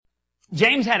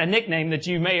James had a nickname that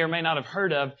you may or may not have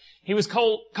heard of. He was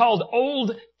called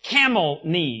Old Camel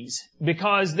Knees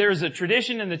because there's a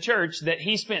tradition in the church that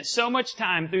he spent so much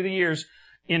time through the years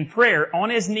in prayer, on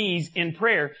his knees in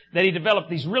prayer, that he developed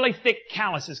these really thick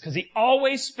calluses because he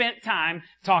always spent time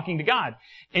talking to God.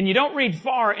 And you don't read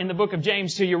far in the book of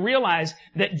James till you realize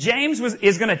that James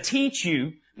is going to teach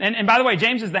you. And by the way,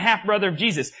 James is the half-brother of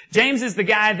Jesus. James is the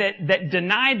guy that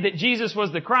denied that Jesus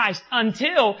was the Christ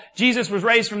until Jesus was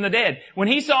raised from the dead. When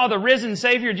he saw the risen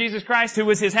Savior, Jesus Christ, who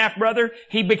was his half-brother,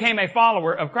 he became a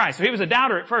follower of Christ. So he was a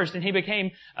doubter at first, and he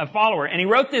became a follower. And he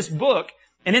wrote this book,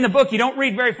 and in the book, you don't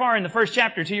read very far in the first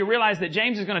chapter till you realize that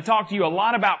James is going to talk to you a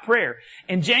lot about prayer.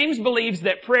 And James believes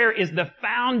that prayer is the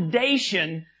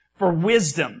foundation for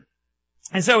wisdom.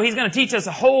 And so he's going to teach us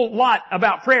a whole lot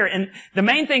about prayer. And the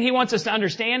main thing he wants us to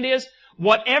understand is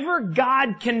whatever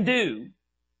God can do,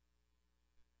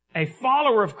 a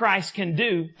follower of Christ can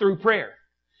do through prayer.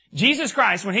 Jesus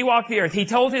Christ, when he walked the earth, he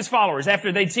told his followers,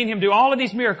 after they'd seen him do all of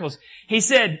these miracles, he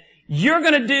said, you're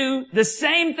going to do the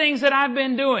same things that I've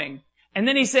been doing. And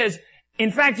then he says,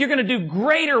 in fact, you're going to do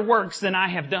greater works than I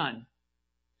have done.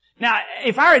 Now,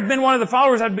 if I had been one of the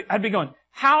followers, I'd be going,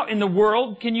 how in the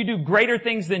world can you do greater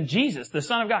things than Jesus, the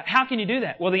Son of God? How can you do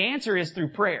that? Well, the answer is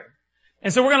through prayer.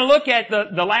 And so we're going to look at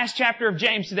the last chapter of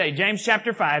James today, James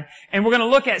chapter 5, and we're going to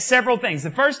look at several things.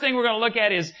 The first thing we're going to look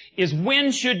at is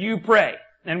when should you pray?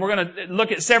 And we're going to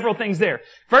look at several things there.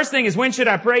 First thing is when should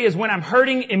I pray is when I'm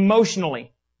hurting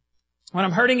emotionally. When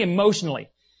I'm hurting emotionally.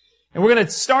 And we're going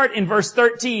to start in verse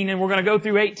 13 and we're going to go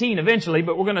through 18 eventually,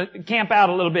 but we're going to camp out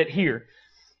a little bit here.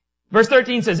 Verse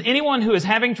 13 says, anyone who is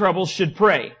having trouble should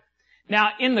pray.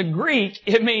 Now, in the Greek,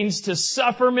 it means to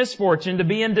suffer misfortune, to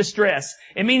be in distress.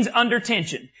 It means under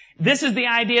tension. This is the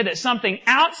idea that something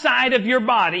outside of your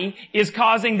body is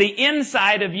causing the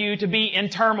inside of you to be in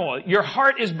turmoil. Your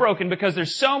heart is broken because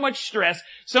there's so much stress,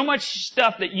 so much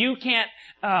stuff that you can't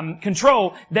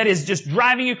control that is just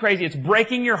driving you crazy. It's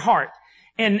breaking your heart.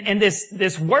 And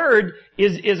this word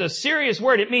is a serious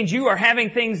word. It means you are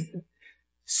having things,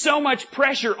 so much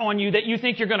pressure on you that you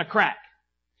think you're going to crack.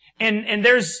 And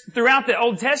there's, throughout the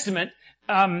Old Testament,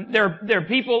 there are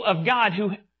people of God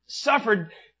who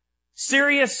suffered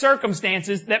serious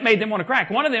circumstances that made them want to crack.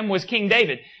 One of them was King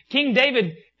David. King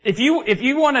David, if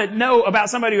you want to know about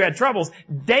somebody who had troubles,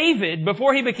 David,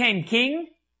 before he became king,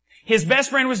 his best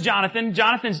friend was Jonathan.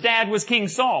 Jonathan's dad was King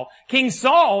Saul. King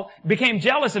Saul became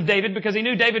jealous of David because he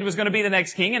knew David was going to be the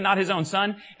next king and not his own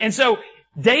son. And so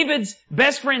David's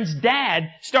best friend's dad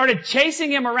started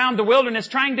chasing him around the wilderness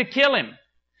trying to kill him.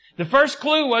 The first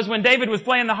clue was when David was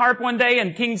playing the harp one day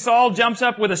and King Saul jumps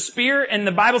up with a spear and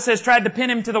the Bible says tried to pin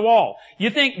him to the wall. You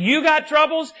think you got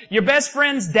troubles? Your best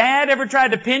friend's dad ever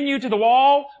tried to pin you to the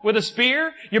wall with a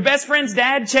spear? Your best friend's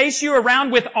dad chased you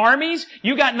around with armies?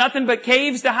 You got nothing but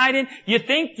caves to hide in? You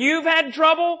think you've had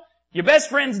trouble? Your best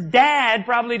friend's dad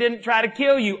probably didn't try to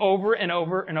kill you over and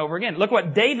over and over again. Look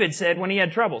what David said when he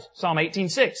had troubles. Psalm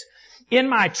 18:6. In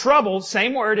my trouble,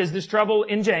 same word as this trouble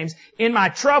in James, in my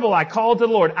trouble I called to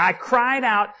the Lord. I cried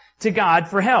out to God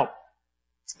for help.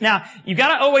 Now, you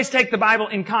gotta always take the Bible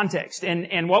in context.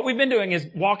 And what we've been doing is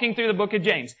walking through the book of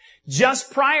James.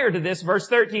 Just prior to this, verse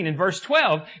 13 and verse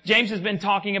 12, James has been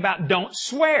talking about don't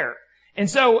swear. And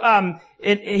so,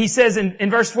 he says in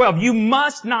verse 12, you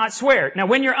must not swear. Now,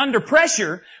 when you're under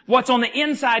pressure, what's on the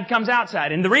inside comes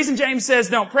outside. And the reason James says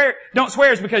don't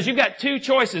swear is because you've got two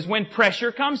choices when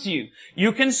pressure comes to you.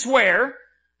 You can swear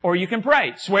or you can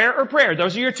pray. Swear or prayer.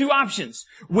 Those are your two options.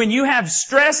 When you have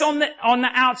stress on the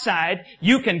outside,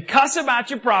 you can cuss about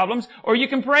your problems or you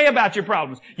can pray about your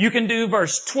problems. You can do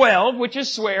verse 12, which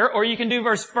is swear, or you can do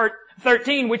verse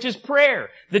 13, which is prayer.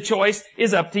 The choice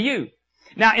is up to you.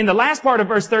 Now, in the last part of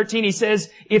verse 13, he says,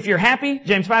 if you're happy,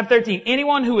 James 5:13,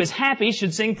 anyone who is happy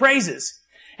should sing praises.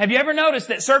 Have you ever noticed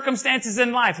that circumstances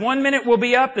in life, 1 minute will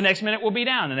be up, the next minute will be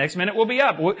down, the next minute will be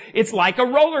up? It's like a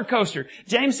roller coaster.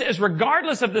 James says,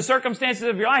 regardless of the circumstances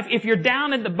of your life, if you're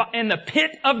down in the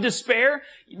pit of despair,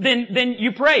 then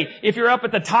you pray. If you're up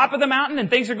at the top of the mountain and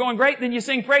things are going great, then you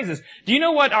sing praises. Do you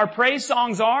know what our praise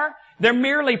songs are? They're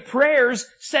merely prayers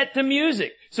set to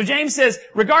music. So James says,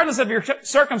 regardless of your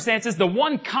circumstances, the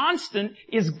one constant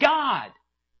is God.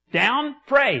 Down,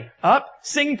 pray. Up,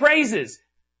 sing praises.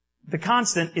 The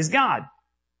constant is God.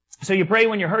 So you pray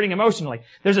when you're hurting emotionally.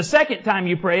 There's a second time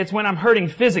you pray. It's when I'm hurting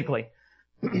physically.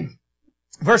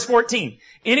 Verse 14.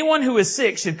 Anyone who is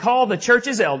sick should call the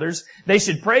church's elders. They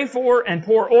should pray for and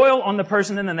pour oil on the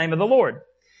person in the name of the Lord.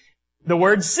 The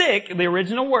word sick, the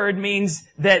original word, means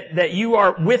that you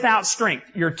are without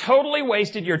strength. You're totally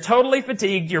wasted. You're totally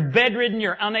fatigued. You're bedridden.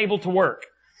 You're unable to work.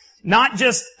 Not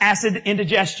just acid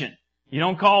indigestion. You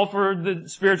don't call for the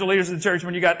spiritual leaders of the church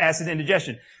when you got acid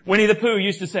indigestion. Winnie the Pooh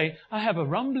used to say, I have a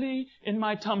rumbly in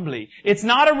my tumbly. It's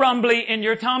not a rumbly in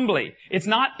your tumbly. It's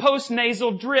not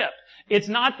postnasal drip. It's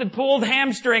not the pulled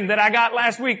hamstring that I got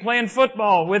last week playing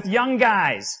football with young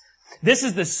guys. This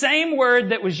is the same word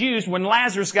that was used when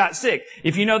Lazarus got sick.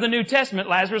 If you know the New Testament,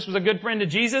 Lazarus was a good friend of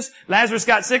Jesus. Lazarus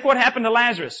got sick. What happened to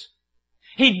Lazarus?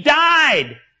 He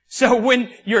died. So when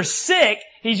you're sick,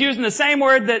 he's using the same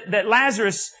word that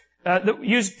Lazarus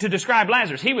used to describe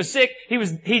Lazarus. He was sick.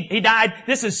 He died.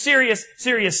 This is serious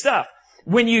stuff.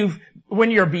 When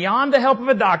you're beyond the help of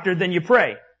a doctor, then you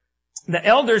pray. The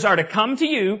elders are to come to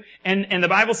you, and the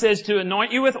Bible says to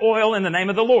anoint you with oil in the name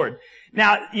of the Lord.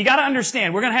 Now, you gotta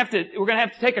understand, we're gonna have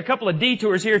to take a couple of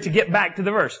detours here to get back to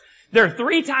the verse. There are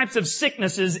 3 types of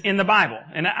sicknesses in the Bible,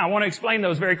 and I want to explain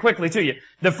those very quickly to you.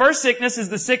 The first sickness is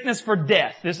the sickness for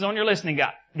death. This is on your listening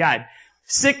guide.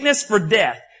 Sickness for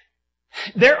death.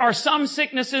 There are some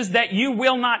sicknesses that you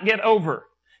will not get over.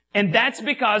 And that's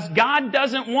because God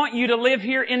doesn't want you to live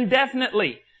here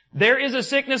indefinitely. There is a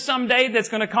sickness someday that's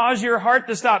going to cause your heart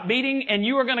to stop beating, and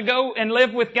you are going to go and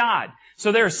live with God.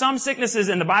 So there are some sicknesses,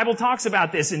 and the Bible talks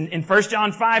about this in 1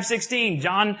 John 5:16,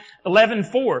 John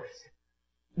 11:4.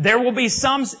 There will be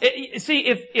some, see,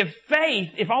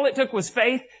 if all it took was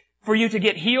faith for you to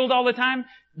get healed all the time,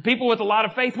 people with a lot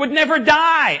of faith would never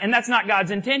die, and that's not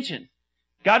God's intention.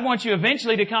 God wants you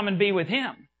eventually to come and be with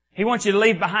Him. He wants you to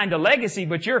leave behind a legacy,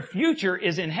 but your future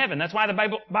is in heaven. That's why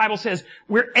the Bible says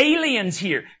we're aliens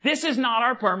here. This is not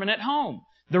our permanent home.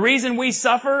 The reason we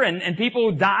suffer and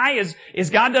people die is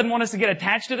God doesn't want us to get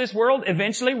attached to this world.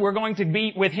 Eventually, we're going to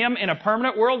be with Him in a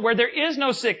permanent world where there is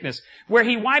no sickness, where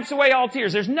He wipes away all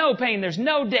tears. There's no pain. There's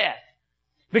no death.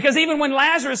 Because even when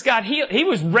Lazarus got healed, he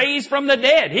was raised from the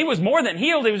dead. He was more than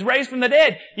healed. He was raised from the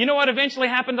dead. You know what eventually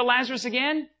happened to Lazarus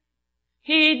again?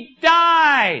 He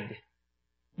died.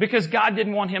 Because God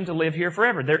didn't want him to live here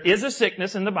forever. There is a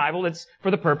sickness in the Bible that's for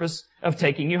the purpose of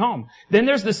taking you home. Then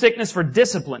there's the sickness for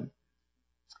discipline.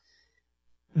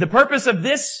 The purpose of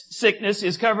this sickness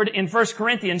is covered in 1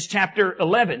 Corinthians chapter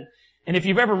 11. And if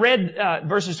you've ever read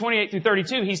verses 28 through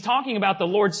 32, he's talking about the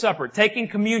Lord's Supper, taking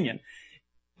communion.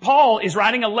 Paul is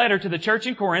writing a letter to the church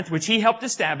in Corinth, which he helped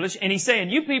establish, and he's saying,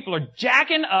 you people are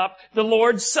jacking up the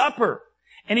Lord's Supper.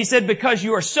 And he said, because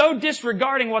you are so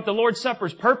disregarding what the Lord's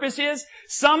Supper's purpose is,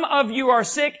 some of you are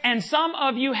sick and some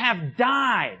of you have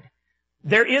died.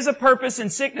 There is a purpose in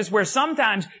sickness where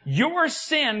sometimes your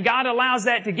sin, God allows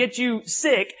that to get you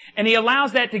sick, and He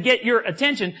allows that to get your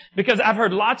attention, because I've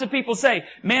heard lots of people say,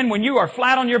 man, when you are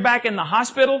flat on your back in the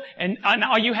hospital and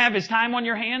all you have is time on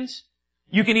your hands,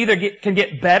 you can either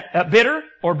get bitter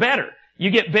or better. You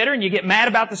get bitter and you get mad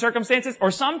about the circumstances, or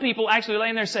some people actually lay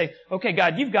in there and say, okay,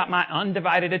 God, you've got my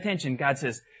undivided attention. God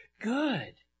says,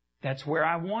 good. That's where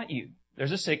I want you.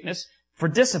 There's a sickness for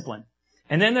discipline.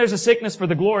 And then there's a sickness for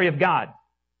the glory of God.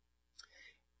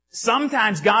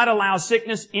 Sometimes God allows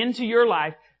sickness into your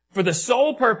life for the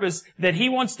sole purpose that He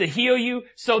wants to heal you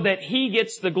so that He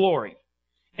gets the glory.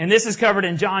 And this is covered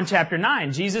in John chapter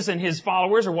 9. Jesus and His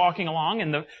followers are walking along,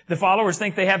 and the followers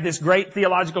think they have this great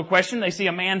theological question. They see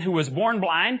a man who was born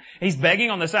blind. He's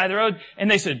begging on the side of the road, and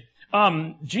they said,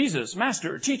 Jesus,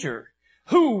 Master, Teacher,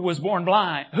 who was born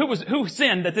blind? Who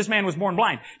sinned that this man was born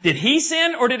blind? Did he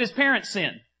sin or did his parents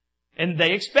sin? And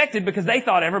they expected, because they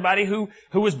thought everybody who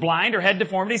was blind or had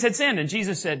deformities had sinned. And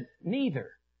Jesus said,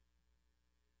 neither.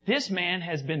 This man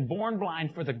has been born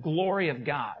blind for the glory of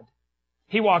God.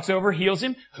 He walks over, heals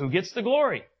him. Who gets the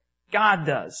glory? God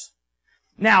does.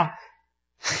 Now,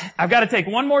 I've got to take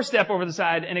one more step over the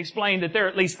side and explain that there are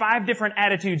at least 5 different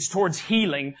attitudes towards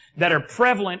healing that are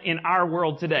prevalent in our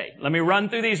world today. Let me run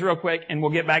through these real quick, and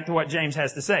we'll get back to what James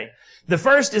has to say. The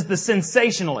first is the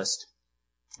sensationalist.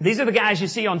 These are the guys you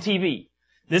see on TV.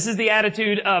 This is the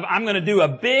attitude of, I'm going to do a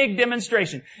big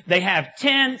demonstration. They have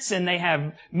tents, and they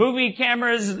have movie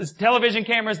cameras, television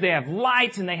cameras, they have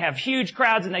lights, and they have huge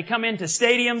crowds, and they come into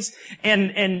stadiums,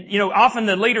 and often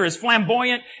the leader is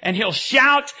flamboyant, and he'll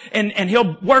shout, and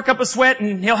he'll work up a sweat,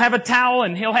 and he'll have a towel,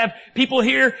 and he'll have people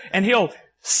here, and he'll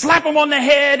slap them on the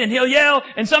head, and he'll yell,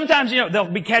 and sometimes, there'll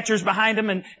be catchers behind him,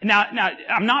 and now,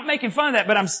 I'm not making fun of that,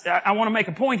 but I want to make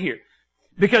a point here.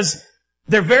 Because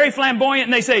they're very flamboyant,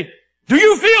 and they say, do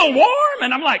you feel warm?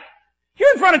 And I'm like,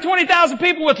 you're in front of 20,000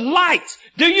 people with lights.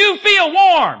 Do you feel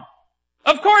warm?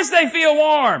 Of course they feel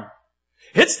warm.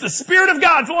 It's the Spirit of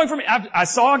God flowing from me. I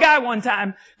saw a guy one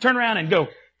time turn around and go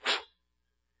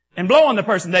and blow on the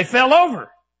person. They fell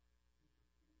over.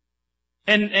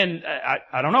 And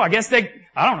I don't know. I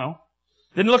don't know.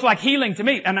 Didn't look like healing to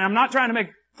me. And I'm not trying to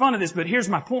make fun of this, but here's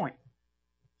my point.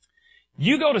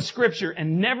 You go to Scripture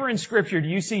and never in Scripture do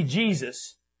you see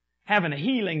Jesus having a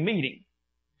healing meeting.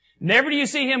 Never do you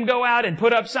see Him go out and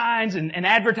put up signs and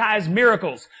advertise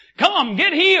miracles. Come,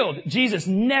 get healed. Jesus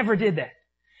never did that.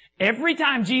 Every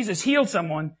time Jesus healed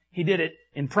someone, He did it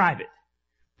in private.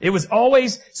 It was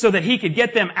always so that He could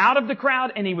get them out of the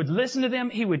crowd and He would listen to them.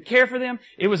 He would care for them.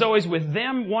 It was always with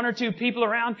them, one or two people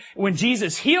around. When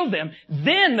Jesus healed them,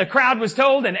 then the crowd was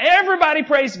told and everybody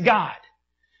praised God.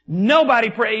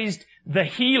 Nobody praised the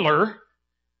healer.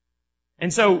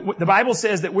 And so the Bible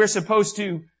says that we're supposed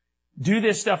to do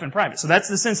this stuff in private. So that's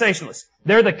the sensationalists.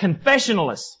 They're the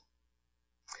confessionalists.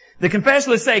 The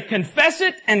confessionalists say, confess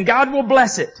it and God will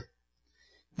bless it.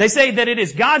 They say that it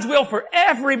is God's will for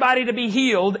everybody to be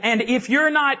healed, and if you're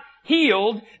not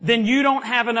healed, then you don't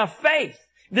have enough faith.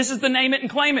 This is the name it and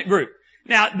claim it group.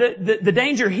 Now, the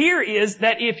danger here is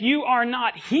that if you are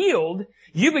not healed,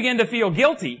 you begin to feel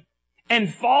guilty,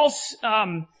 and false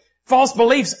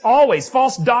beliefs always,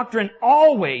 false doctrine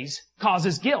always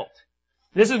causes guilt.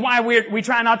 This is why we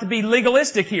try not to be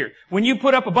legalistic here. When you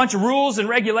put up a bunch of rules and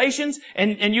regulations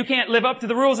and you can't live up to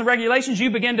the rules and regulations, you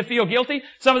begin to feel guilty.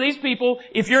 Some of these people,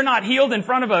 if you're not healed in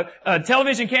front of a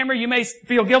television camera, you may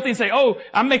feel guilty and say, oh,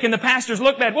 I'm making the pastors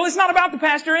look bad. Well, it's not about the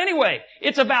pastor anyway.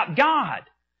 It's about God.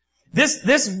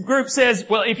 This group says,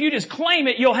 well, if you just claim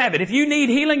it, you'll have it. If you need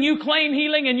healing, you claim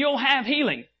healing and you'll have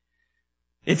healing.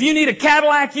 If you need a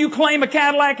Cadillac, you claim a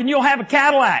Cadillac and you'll have a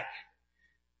Cadillac.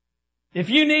 If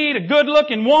you need a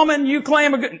good-looking woman, you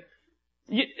claim a good...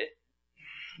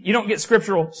 You don't get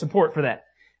scriptural support for that.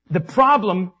 The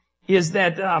problem is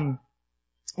that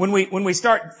when we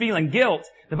start feeling guilt,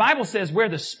 the Bible says where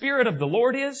the Spirit of the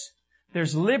Lord is,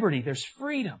 there's liberty, there's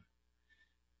freedom.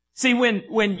 See,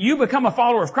 when you become a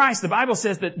follower of Christ, the Bible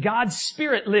says that God's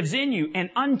Spirit lives in you and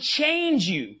unchains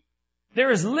you.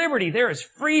 There is liberty, there is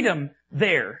freedom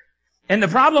there. And the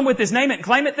problem with this name it and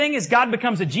claim it thing is God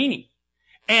becomes a genie.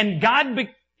 And God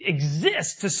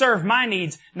exists to serve my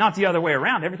needs, not the other way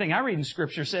around. Everything I read in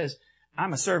Scripture says,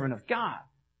 I'm a servant of God.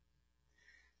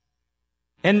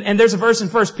 And there's a verse in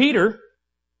 1 Peter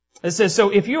that says,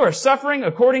 so if you are suffering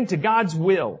according to God's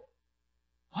will.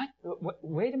 What?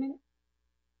 Wait a minute.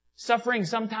 Suffering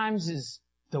sometimes is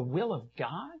the will of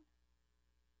God?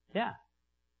 Yeah.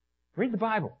 Read the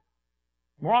Bible.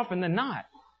 More often than not.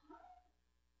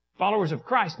 Followers of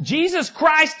Christ. Jesus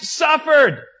Christ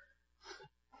suffered.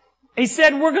 He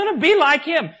said, we're going to be like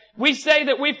Him. We say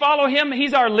that we follow Him.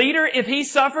 He's our leader. If He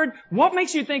suffered, what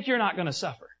makes you think you're not going to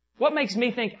suffer? What makes me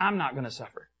think I'm not going to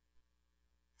suffer?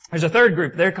 There's a third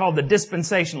group. They're called the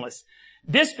dispensationalists.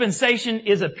 Dispensation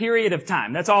is a period of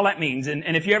time. That's all that means.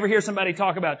 And if you ever hear somebody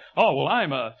talk about, oh, well,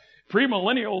 I'm a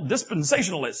premillennial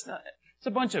dispensationalist. It's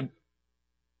a bunch of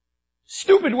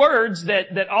stupid words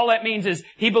that all that means is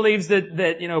he believes that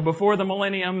before the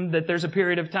millennium that there's a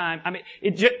period of time. I mean,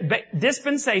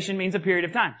 dispensation means a period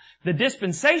of time. The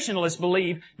dispensationalists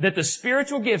believe that the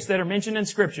spiritual gifts that are mentioned in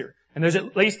Scripture, and there's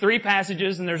at least 3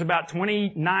 passages and there's about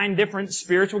 29 different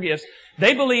spiritual gifts.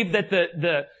 They believe that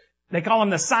they call them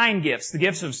the sign gifts, the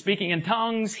gifts of speaking in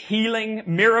tongues, healing,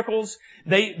 miracles.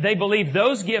 They believe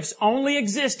those gifts only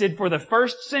existed for the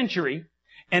first century.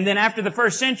 And then after the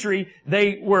first century,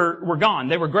 they were gone.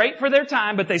 They were great for their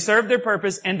time, but they served their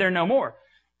purpose and they're no more.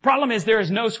 Problem is there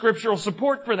is no scriptural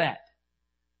support for that.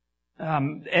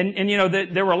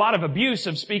 There were a lot of abuse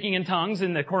of speaking in tongues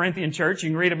in the Corinthian church. You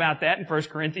can read about that in 1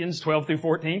 Corinthians 12 through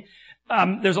 14.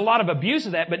 There's a lot of abuse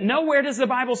of that, but nowhere does the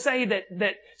Bible say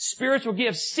that spiritual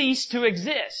gifts cease to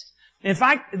exist. In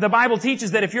fact, the Bible teaches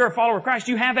that if you're a follower of Christ,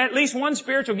 you have at least one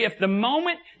spiritual gift. The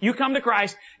moment you come to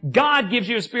Christ, God gives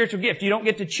you a spiritual gift. You don't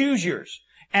get to choose yours.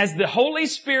 As the Holy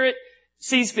Spirit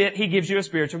sees fit, He gives you a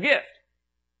spiritual gift.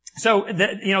 So,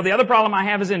 the other problem I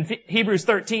have is in Hebrews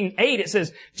 13:8, it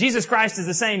says, Jesus Christ is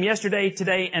the same yesterday,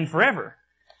 today, and forever.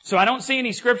 So I don't see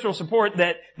any scriptural support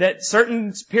that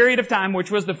certain period of time, which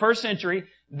was the first century,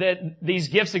 that these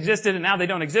gifts existed and now they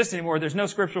don't exist anymore. There's no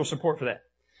scriptural support for that.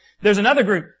 There's another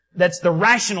group that's the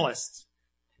rationalists.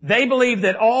 They believe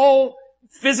that all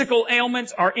physical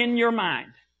ailments are in your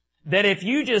mind. That if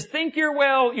you just think you're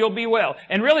well, you'll be well.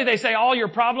 And really they say all your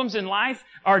problems in life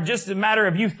are just a matter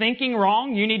of you thinking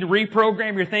wrong. You need to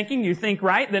reprogram your thinking. You think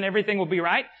right, then everything will be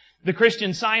right. The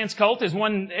Christian Science cult is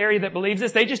one area that believes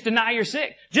this. They just deny you're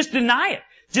sick. Just deny it.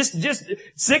 Just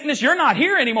sickness, you're not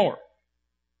here anymore.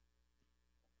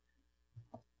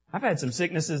 I've had some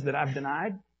sicknesses that I've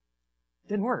denied.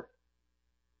 Didn't work.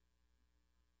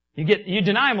 You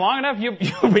deny them long enough,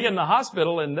 you'll be in the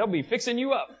hospital and they'll be fixing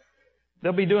you up.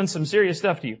 They'll be doing some serious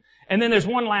stuff to you. And then there's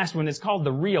one last one. It's called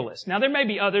the realist. Now there may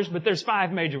be others, but there's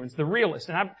 5 major ones. The realist.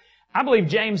 And I believe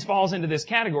James falls into this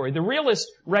category. The realist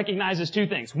recognizes two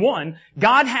things. One,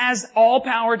 God has all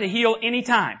power to heal any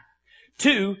time.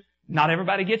 Two, not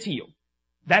everybody gets healed.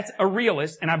 That's a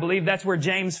realist, and I believe that's where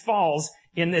James falls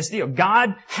in this deal.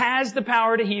 God has the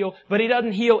power to heal, but He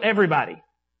doesn't heal everybody.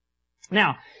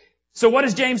 Now, so what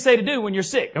does James say to do when you're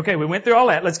sick? Okay, we went through all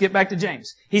that. Let's get back to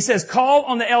James. He says, call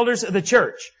on the elders of the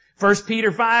church. 1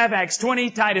 Peter 5, Acts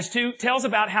 20, Titus 2 tells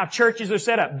about how churches are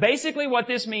set up. Basically what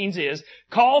this means is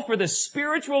call for the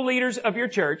spiritual leaders of your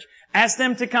church, ask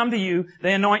them to come to you,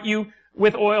 they anoint you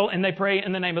with oil, and they pray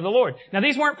in the name of the Lord. Now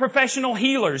these weren't professional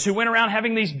healers who went around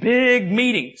having these big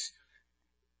meetings.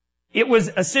 It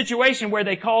was a situation where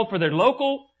they called for their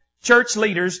local church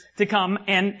leaders to come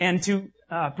and to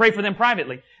pray for them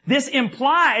privately. This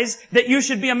implies that you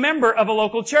should be a member of a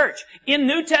local church. In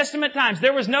New Testament times,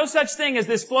 there was no such thing as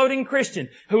this floating Christian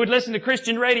who would listen to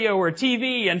Christian radio or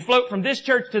TV and float from this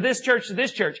church to this church to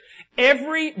this church.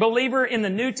 Every believer in the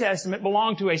New Testament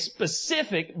belonged to a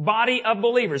specific body of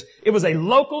believers. It was a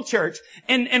local church.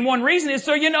 And one reason is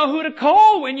so you know who to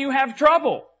call when you have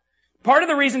trouble. Part of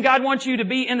the reason God wants you to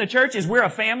be in the church is we're a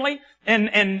family,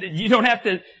 and you don't have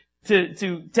to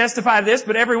testify to this,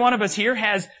 but every one of us here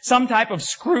has some type of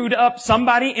screwed up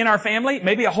somebody in our family,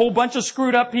 maybe a whole bunch of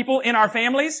screwed up people in our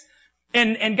families.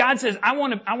 And God says, I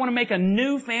want to make a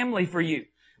new family for you,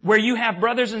 where you have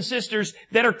brothers and sisters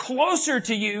that are closer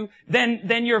to you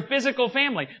than your physical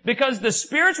family, because the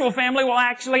spiritual family will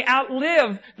actually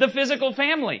outlive the physical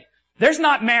family. There's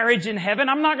not marriage in heaven.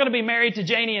 I'm not going to be married to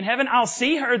Janie in heaven. I'll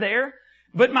see her there.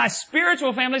 But my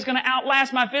spiritual family is going to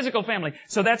outlast my physical family.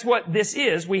 So that's what this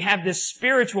is. We have this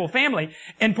spiritual family.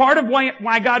 And part of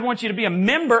why God wants you to be a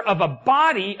member of a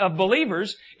body of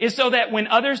believers is so that when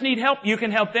others need help, you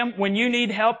can help them. When you need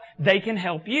help, they can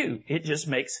help you. It just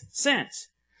makes sense.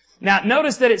 Now,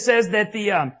 notice that it says that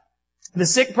the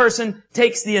sick person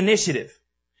takes the initiative.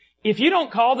 If you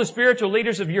don't call the spiritual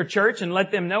leaders of your church and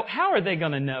let them know, how are they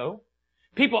going to know?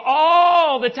 People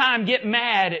all the time get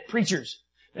mad at preachers.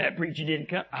 That preacher didn't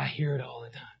come. I hear it all the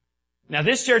time. Now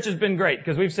this church has been great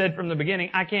because we've said from the beginning,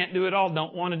 I can't do it all,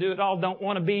 don't want to do it all, don't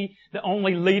want to be the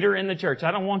only leader in the church.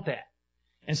 I don't want that.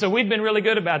 And so we've been really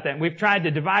good about that. We've tried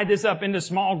to divide this up into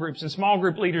small groups, and small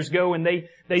group leaders go and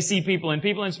they see people, and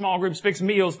people in small groups fix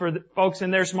meals for the folks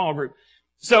in their small group.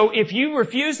 So if you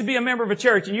refuse to be a member of a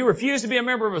church and you refuse to be a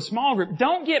member of a small group,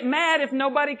 don't get mad if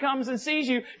nobody comes and sees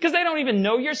you because they don't even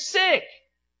know you're sick.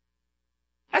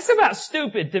 That's about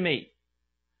stupid to me.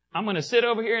 I'm going to sit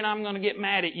over here and I'm going to get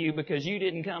mad at you because you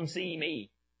didn't come see me.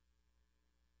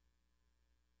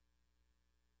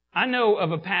 I know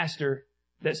of a pastor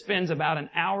that spends about an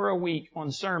hour a week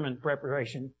on sermon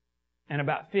preparation and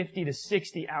about 50 to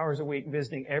 60 hours a week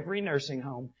visiting every nursing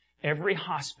home, every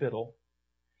hospital.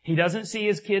 He doesn't see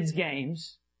his kids'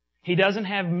 games. He doesn't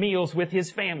have meals with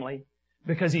his family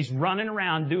because he's running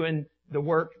around doing the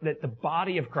work that the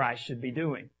body of Christ should be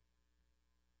doing.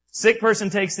 Sick person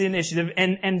takes the initiative,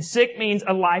 and sick means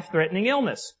a life-threatening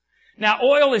illness. Now,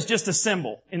 oil is just a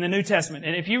symbol in the New Testament.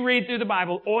 And if you read through the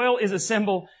Bible, oil is a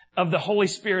symbol of the Holy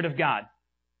Spirit of God.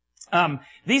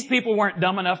 These people weren't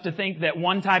dumb enough to think that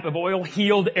one type of oil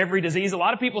healed every disease. A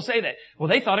lot of people say that. Well,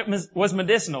 they thought it was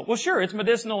medicinal. Well, sure, it's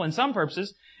medicinal in some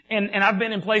purposes. And I've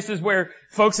been in places where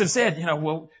folks have said,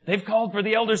 well, they've called for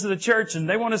the elders of the church and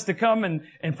they want us to come and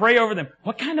pray over them.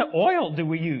 What kind of oil do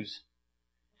we use?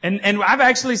 And I've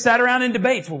actually sat around in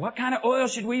debates. Well, what kind of oil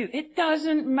should we use? It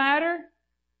doesn't matter.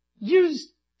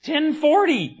 Use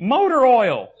 1040 motor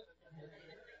oil.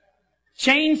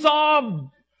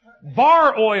 Chainsaw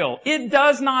bar oil. It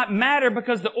does not matter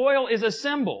because the oil is a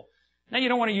symbol. Now you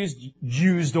don't want to use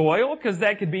used oil because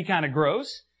that could be kind of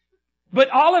gross. But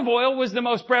olive oil was the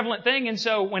most prevalent thing, and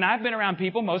so when I've been around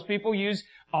people, most people use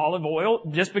olive oil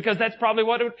just because that's probably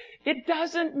what it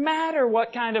doesn't matter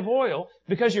what kind of oil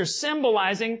because you're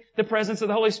symbolizing the presence of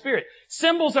the Holy Spirit.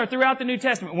 Symbols are throughout the New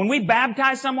Testament. When we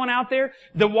baptize someone out there,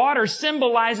 the water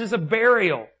symbolizes a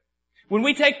burial. When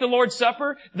we take the Lord's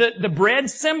Supper, the bread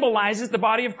symbolizes the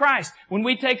body of Christ. When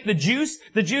we take the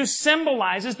juice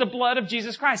symbolizes the blood of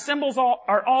Jesus Christ. Symbols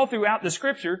are all throughout the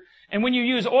Scripture. And when you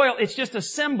use oil, it's just a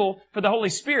symbol for the Holy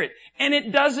Spirit. And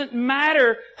it doesn't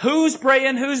matter who's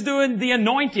praying, who's doing the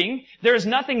anointing. There's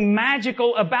nothing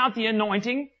magical about the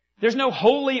anointing. There's no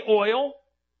holy oil.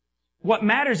 What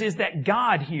matters is that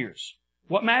God hears.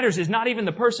 What matters is not even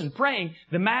the person praying.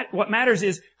 What matters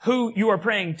is who you are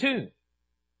praying to.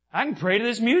 I can pray to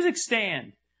this music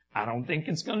stand. I don't think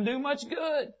it's going to do much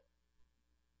good.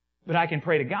 But I can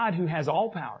pray to God who has all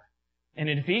power. And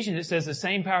in Ephesians it says the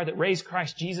same power that raised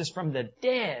Christ Jesus from the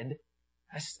dead,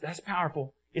 that's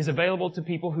powerful, is available to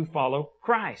people who follow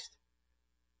Christ.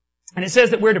 And it says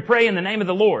that we're to pray in the name of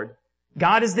the Lord.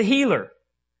 God is the healer.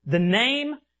 The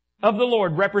name of the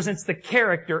Lord represents the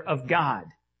character of God.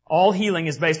 All healing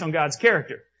is based on God's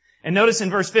character. And notice in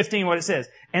verse 15 what it says.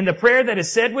 And the prayer that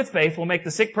is said with faith will make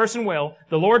the sick person well.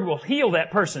 The Lord will heal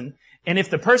that person. And if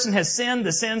the person has sinned,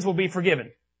 the sins will be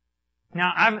forgiven.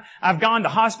 Now, I've gone to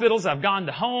hospitals, I've gone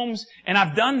to homes, and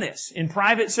I've done this in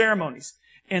private ceremonies.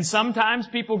 And sometimes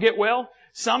people get well,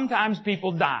 sometimes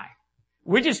people die.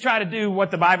 We just try to do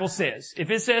what the Bible says. If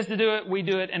it says to do it, we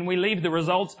do it, and we leave the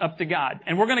results up to God.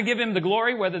 And we're going to give Him the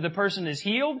glory whether the person is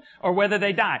healed or whether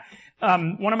they die.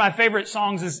 One of my favorite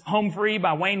songs is Home Free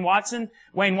by Wayne Watson.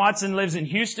 Wayne Watson lives in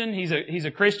Houston. He's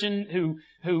a Christian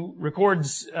who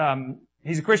records,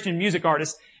 he's a Christian music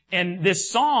artist. And this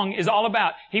song is all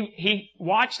about, he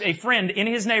watched a friend in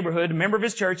his neighborhood, a member of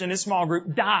his church and his small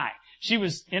group, die. She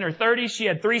was in her 30s. She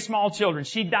had 3 small children.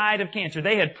 She died of cancer.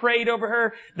 They had prayed over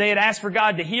her. They had asked for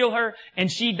God to heal her,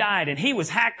 and she died. And he was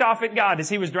hacked off at God as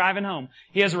he was driving home.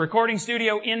 He has a recording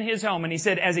studio in his home, and he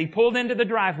said as he pulled into the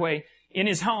driveway in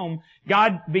his home,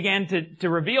 God began to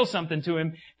reveal something to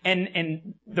him,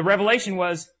 and the revelation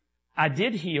was, I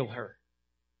did heal her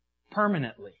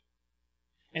permanently.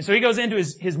 And so he goes into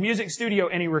his music studio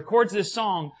and he records this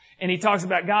song, and he talks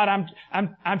about, God,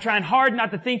 I'm trying hard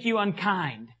not to think you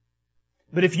unkind.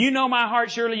 But if you know my heart,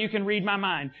 surely you can read my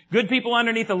mind. Good people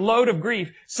underneath a load of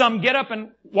grief, some get up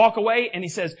and walk away, and he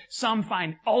says, some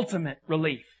find ultimate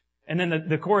relief. And then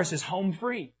the chorus is home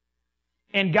free.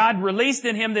 And God released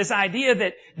in him this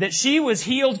idea that she was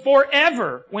healed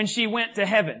forever when she went to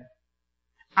heaven.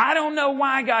 I don't know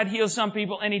why God heals some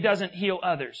people and He doesn't heal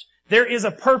others. There is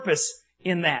a purpose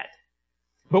in that.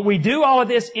 But we do all of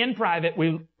this in private.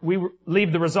 We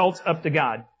leave the results up to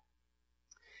God.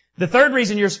 The third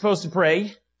reason you're supposed to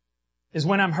pray is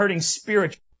when I'm hurting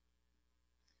spiritually.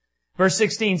 Verse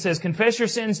 16 says, confess your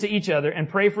sins to each other and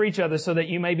pray for each other so that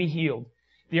you may be healed.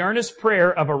 The earnest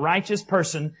prayer of a righteous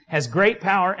person has great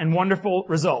power and wonderful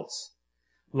results.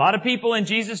 A lot of people in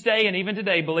Jesus' day and even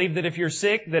today believe that if you're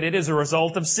sick, that it is a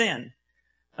result of sin.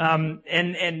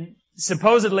 And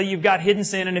supposedly you've got hidden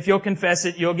sin, and if you'll confess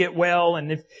it, you'll get well.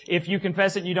 And if you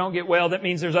confess it and you don't get well, that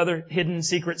means there's other hidden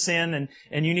secret sin,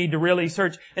 and you need to really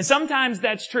search. And sometimes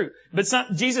that's true. But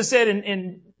Jesus said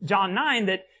in John 9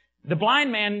 that the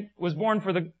blind man was born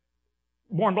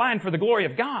blind for the glory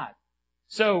of God.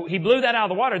 So He blew that out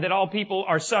of the water that all people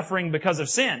are suffering because of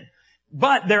sin.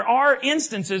 But there are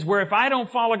instances where if I don't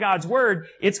follow God's Word,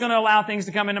 it's going to allow things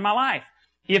to come into my life.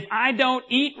 If I don't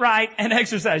eat right and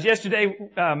exercise. Yesterday,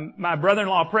 my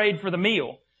brother-in-law prayed for the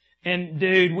meal. And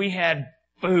dude, we had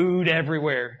food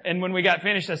everywhere. And when we got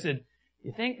finished, I said,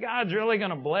 you think God's really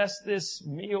going to bless this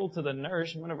meal to the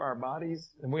nourishment of our bodies?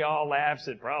 And we all laughed,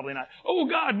 said, probably not. Oh,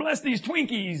 God, bless these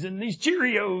Twinkies and these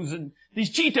Cheerios and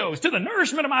these Cheetos to the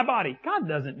nourishment of my body. God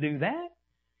doesn't do that.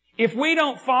 If we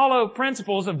don't follow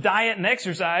principles of diet and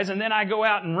exercise, and then I go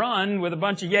out and run with a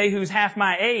bunch of yahoos half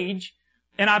my age,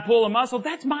 and I pull a muscle,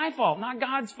 that's my fault, not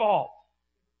God's fault.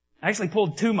 I actually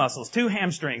pulled 2 muscles, 2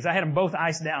 hamstrings. I had them both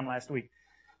iced down last week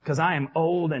because I am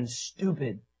old and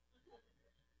stupid.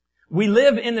 We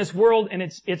live in this world, and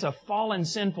it's a fallen,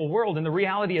 sinful world. And the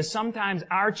reality is sometimes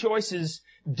our choices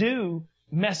do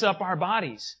mess up our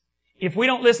bodies. If we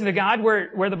don't listen to God,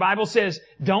 where the Bible says,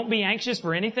 don't be anxious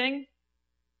for anything,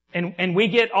 and we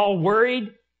get all worried,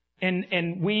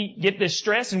 and we get this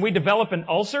stress, and we develop an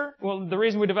ulcer. Well, the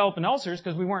reason we develop an ulcer is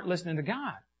because we weren't listening to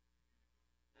God.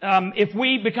 If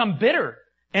we become bitter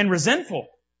and resentful,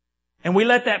 and we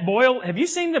let that boil. Have you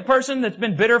seen the person that's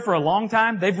been bitter for a long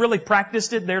time? They've really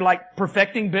practiced it. They're like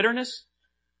perfecting bitterness.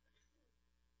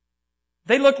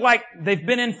 They look like they've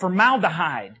been in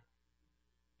formaldehyde.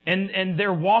 And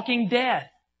they're walking death.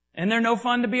 And they're no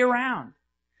fun to be around.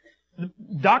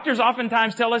 Doctors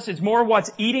oftentimes tell us it's more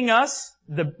what's eating us,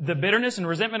 the bitterness and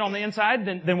resentment on the inside,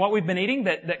 than what we've been eating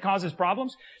that causes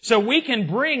problems. So we can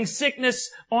bring sickness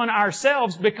on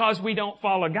ourselves because we don't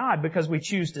follow God, because we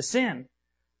choose to sin.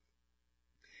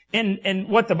 And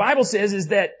what the Bible says is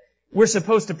that we're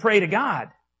supposed to pray to God.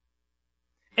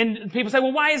 And people say,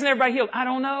 well, why isn't everybody healed? I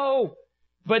don't know.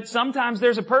 But sometimes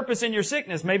there's a purpose in your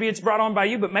sickness. Maybe it's brought on by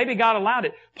you, but maybe God allowed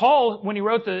it. Paul, when he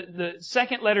wrote the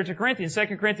second letter to Corinthians,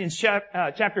 2 Corinthians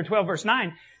chapter 12, verse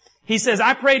 9, he says,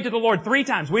 I prayed to the Lord 3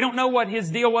 times. We don't know what his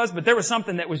deal was, but there was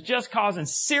something that was just causing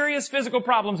serious physical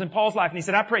problems in Paul's life. And he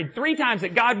said, I prayed 3 times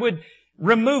that God would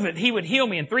remove it. He would heal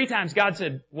me. And 3 times God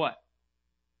said, what?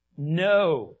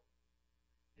 No.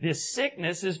 This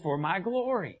sickness is for my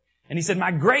glory. And he said,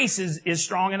 my grace is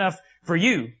strong enough for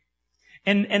you.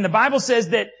 And the Bible says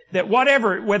that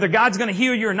whether God's going to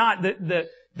heal you or not,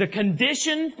 the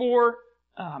condition for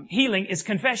healing is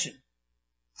confession.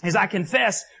 is I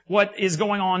confess what is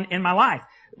going on in my life.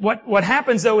 What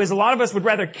happens though is a lot of us would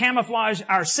rather camouflage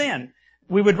our sin.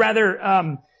 We would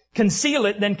rather, conceal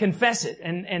it than confess it.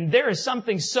 And there is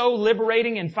something so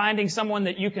liberating in finding someone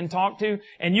that you can talk to,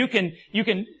 and you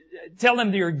can tell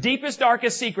them your deepest,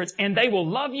 darkest secrets, and they will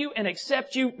love you and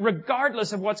accept you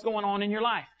regardless of what's going on in your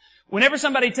life. Whenever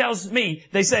somebody tells me,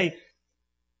 they say,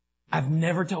 I've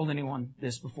never told anyone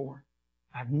this before.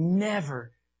 I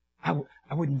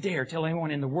wouldn't dare tell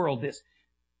anyone in the world this.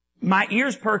 My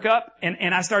ears perk up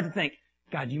and I start to think,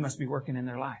 God, you must be working in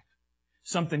their life.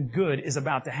 Something good is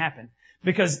about to happen.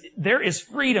 Because there is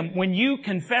freedom when you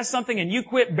confess something and you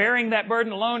quit bearing that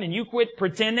burden alone and you quit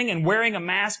pretending and wearing a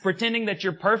mask, pretending that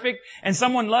you're perfect and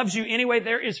someone loves you anyway.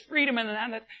 There is freedom in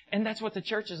that, and that's what the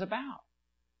church is about.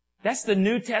 That's the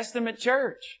New Testament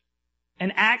church.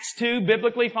 And Acts 2,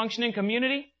 biblically functioning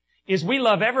community, is we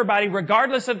love everybody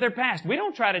regardless of their past. We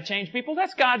don't try to change people.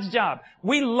 That's God's job.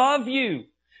 We love you.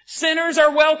 Sinners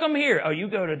are welcome here. Oh, you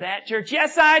go to that church?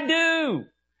 Yes, I do.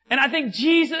 And I think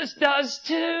Jesus does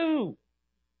too.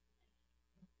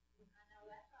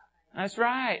 That's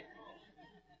right.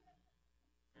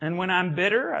 And when I'm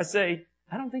bitter, I say,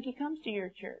 I don't think he comes to your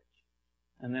church.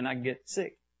 And then I get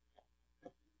sick.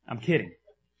 I'm kidding.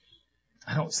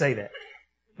 I don't say that.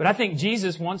 But I think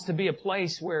Jesus wants to be a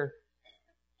place where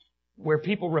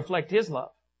people reflect His love.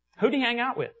 Who do you hang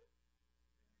out with?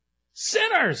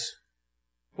 Sinners.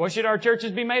 What should our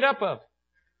churches be made up of?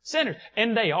 Sinners.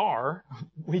 And they are.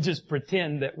 We just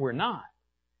pretend that we're not.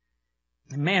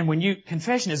 And man,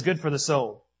 confession is good for the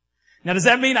soul. Now, does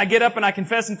that mean I get up and I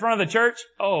confess in front of the church?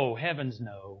 Oh, heavens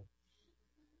no.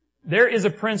 There is a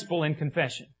principle in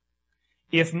confession.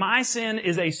 If my sin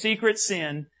is a secret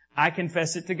sin, I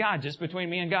confess it to God, just between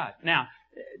me and God. Now,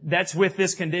 that's with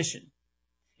this condition.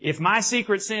 If my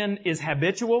secret sin is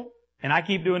habitual, and I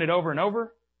keep doing it over and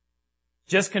over,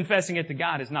 just confessing it to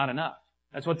God is not enough.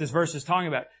 That's what this verse is talking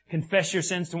about. Confess your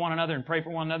sins to one another and pray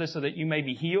for one another so that you may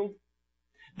be healed.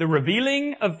 The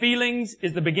revealing of feelings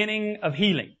is the beginning of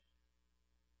healing.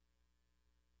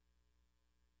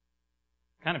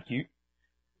 Kind of cute.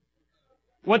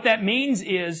 What that means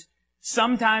is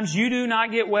sometimes you do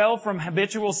not get well from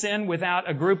habitual sin without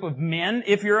a group of men,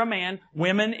 if you're a man,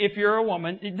 women, if you're a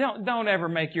woman. Don't ever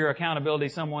make your accountability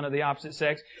someone of the opposite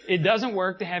sex. It doesn't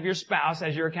work to have your spouse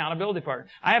as your accountability partner.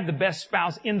 I have the best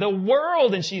spouse in the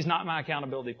world and she's not my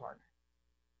accountability partner.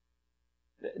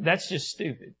 That's just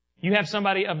stupid. You have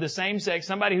somebody of the same sex,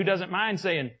 somebody who doesn't mind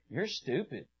saying, you're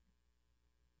stupid.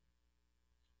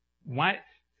 Why?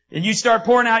 And you start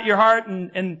pouring out your heart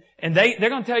and they're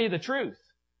going to tell you the truth.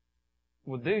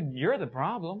 Well, dude, you're the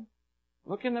problem.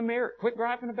 Look in the mirror. Quit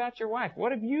griping about your wife.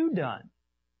 What have you done?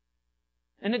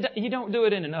 And you don't do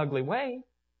it in an ugly way,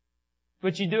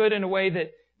 but you do it in a way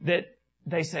that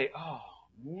they say, oh,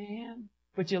 man,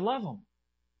 but you love them.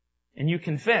 And you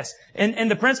confess. And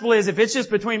the principle is, if it's just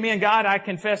between me and God, I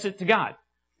confess it to God.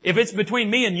 If it's between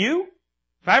me and you,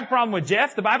 if I have a problem with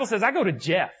Jeff, the Bible says I go to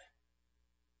Jeff.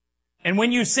 And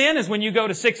when you sin is when you go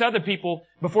to 6 other people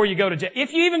before you go to Jeff.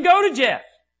 If you even go to Jeff.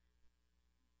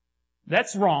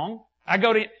 That's wrong.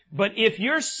 But if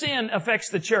your sin affects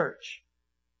the church,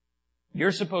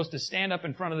 you're supposed to stand up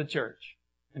in front of the church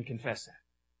and confess that.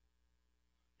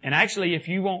 And actually, if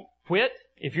you won't quit,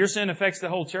 if your sin affects the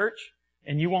whole church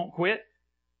and you won't quit,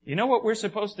 you know what we're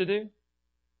supposed to do?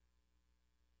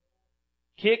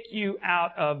 Kick you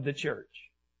out of the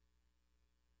church.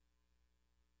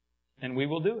 And we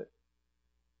will do it.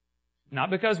 Not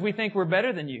because we think we're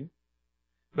better than you,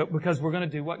 but because we're going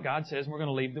to do what God says and we're going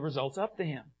to leave the results up to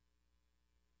Him.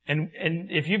 And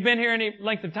if you've been here any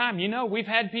length of time, you know we've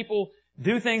had people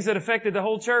do things that affected the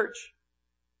whole church.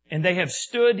 And they have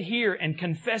stood here and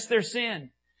confessed their sin.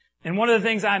 And one of the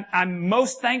things I'm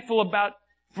most thankful about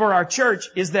for our church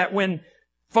is that when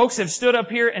folks have stood up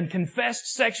here and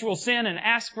confessed sexual sin and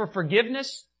asked for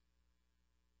forgiveness,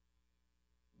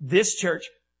 this church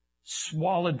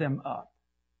swallowed them up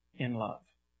in love.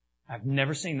 I've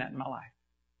never seen that in my life,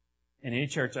 in any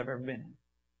church I've ever been in.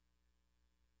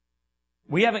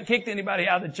 We haven't kicked anybody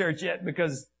out of the church yet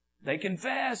because they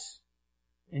confess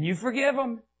and you forgive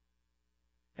them.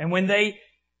 And when they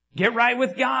get right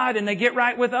with God and they get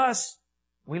right with us,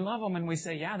 we love them and we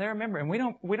say, yeah, they're a member. And we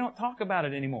don't talk about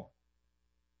it anymore.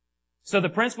 So the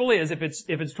principle is, if it's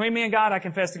between me and God, I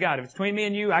confess to God. If it's between me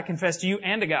and you, I confess to you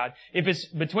and to God. If it's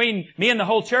between me and the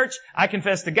whole church, I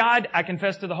confess to God, I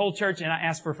confess to the whole church, and I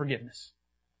ask for forgiveness.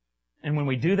 And when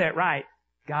we do that right,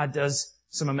 God does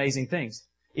some amazing things.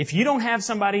 If you don't have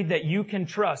somebody that you can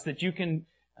trust, that you can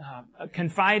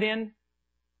confide in,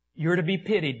 you're to be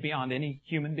pitied beyond any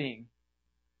human being.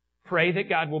 Pray that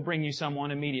God will bring you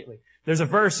someone immediately. There's a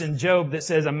verse in Job that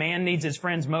says a man needs his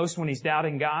friends most when he's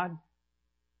doubting God.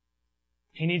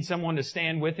 He needs someone to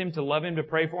stand with him, to love him, to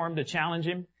pray for him, to challenge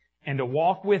him, and to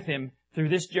walk with him through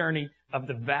this journey of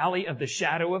the valley of the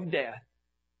shadow of death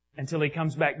until he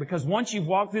comes back. Because once you've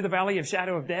walked through the valley of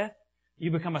shadow of death,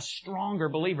 you become a stronger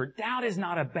believer. Doubt is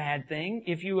not a bad thing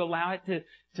if you allow it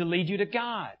to lead you to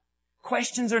God.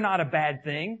 Questions are not a bad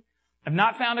thing. I've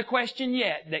not found a question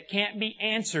yet that can't be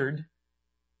answered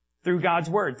through God's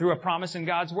Word, through a promise in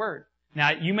God's Word.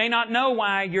 Now, you may not know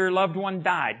why your loved one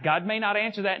died. God may not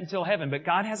answer that until heaven, but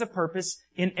God has a purpose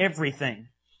in everything.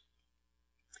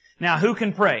 Now, who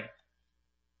can pray?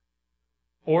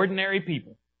 Ordinary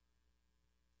people.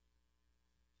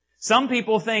 Some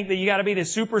people think that you got to be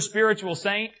this super spiritual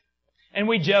saint. And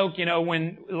we joke,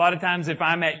 when a lot of times if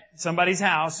I'm at somebody's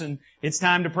house and it's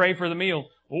time to pray for the meal,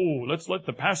 oh, let's let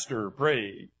the pastor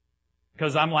pray.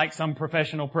 Because I'm like some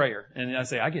professional prayer. And I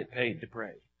say, I get paid to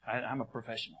pray. I'm a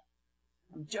professional.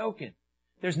 I'm joking.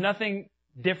 There's nothing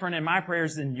different in my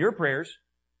prayers than your prayers.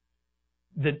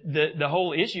 The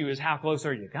whole issue is how close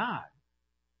are you to God?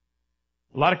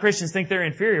 A lot of Christians think they're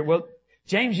inferior. Well,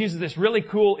 James uses this really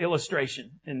cool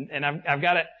illustration. And I've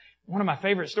got one of my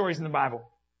favorite stories in the Bible.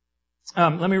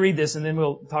 Let me read this and then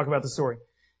we'll talk about the story.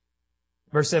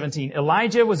 Verse 17.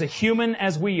 Elijah was a human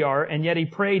as we are, and yet he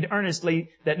prayed earnestly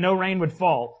that no rain would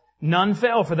fall. None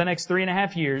fell for the next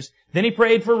 3.5 years. Then he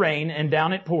prayed for rain, and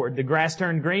down it poured. The grass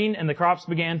turned green, and the crops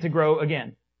began to grow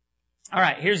again. All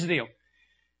right, here's the deal.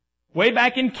 Way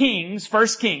back in Kings, 1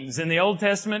 Kings, in the Old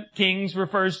Testament, Kings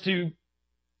refers to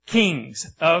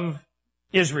kings of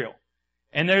Israel.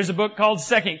 And there's a book called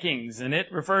 2 Kings, and it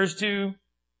refers to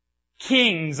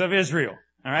kings of Israel.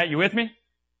 All right, you with me?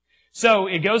 So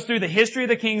it goes through the history of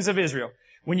the kings of Israel.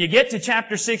 When you get to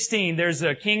chapter 16, there's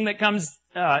a king that comes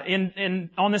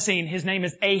on the scene. His name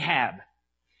is Ahab.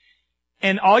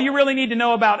 And all you really need to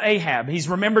know about Ahab, he's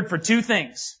remembered for two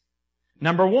things.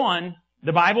 Number one,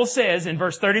 the Bible says in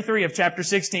verse 33 of chapter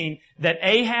 16 that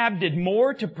Ahab did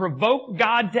more to provoke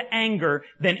God to anger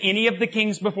than any of the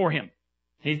kings before him.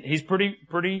 He's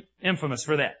pretty infamous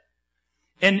for that.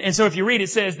 And so if you read, it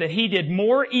says that he did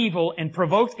more evil and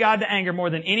provoked God to anger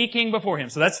more than any king before him.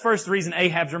 So that's the first reason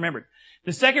Ahab's remembered.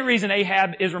 The second reason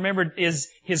Ahab is remembered is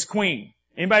his queen.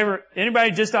 Anybody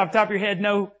just off the top of your head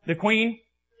know the queen?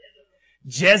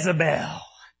 Jezebel.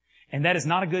 And that is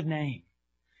not a good name.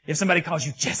 If somebody calls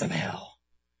you Jezebel,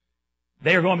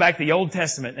 they are going back to the Old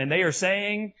Testament and they are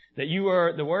saying that you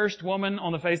are the worst woman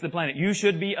on the face of the planet. You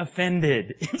should be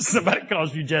offended if somebody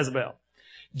calls you Jezebel.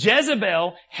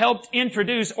 Jezebel helped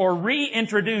introduce or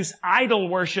reintroduce idol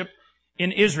worship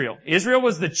in Israel. Israel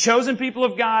was the chosen people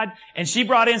of God, and she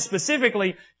brought in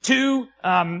specifically two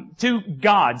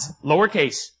gods,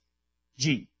 lowercase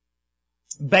g.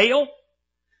 Baal,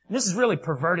 and this is really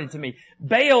perverted to me.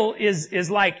 Baal is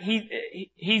like,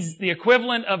 he's the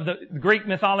equivalent of the Greek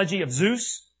mythology of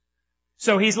Zeus.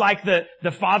 So he's like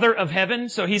the father of heaven.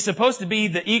 So he's supposed to be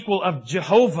the equal of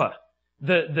Jehovah,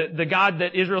 the God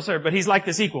that Israel served, but he's like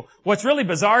this equal. What's really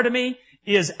bizarre to me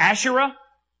is Asherah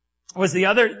was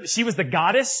she was the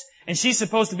goddess, and she's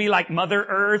supposed to be like Mother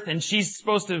Earth, and she's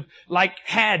supposed to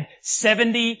had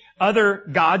 70 other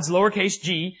gods, lowercase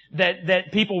g,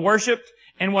 that people worshipped.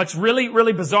 And what's really,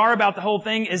 really bizarre about the whole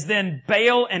thing is then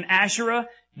Baal and Asherah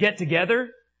get together.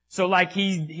 So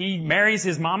he marries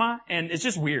his mama, and it's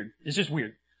just weird. It's just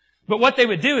weird. But what they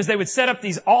would do is they would set up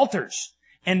these altars.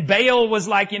 And Baal was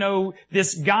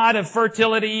this god of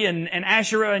fertility and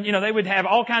Asherah, and they would have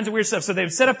all kinds of weird stuff. So they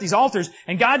would set up these altars,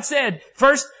 and God said,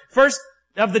 first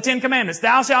of the 10 Commandments,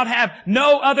 thou shalt have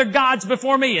no other gods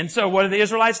before me. And so what do the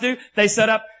Israelites do? They set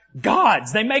up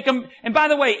gods. They make them, and by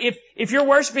the way, if you're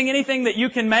worshiping anything that you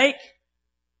can make,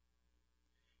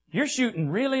 you're shooting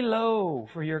really low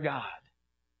for your God.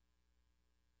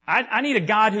 I need a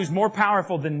God who's more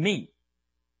powerful than me.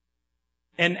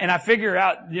 And I figure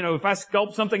out, if I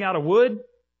sculpt something out of wood,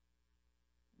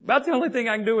 about the only thing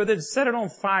I can do with it is set it on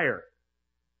fire.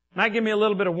 Might give me a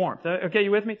little bit of warmth. Okay,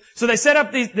 you with me? So they set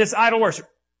up this idol worship.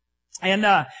 And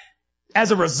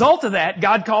as a result of that,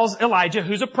 God calls Elijah,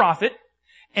 who's a prophet,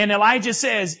 and Elijah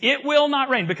says, it will not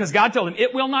rain, because God told him,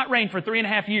 it will not rain for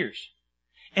 3.5 years.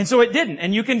 And so it didn't.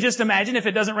 And you can just imagine if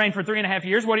it doesn't rain for 3.5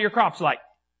 years, what are your crops like?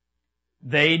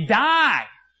 They die.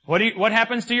 What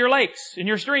happens to your lakes and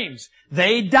your streams?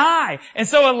 They die. And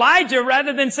so Elijah,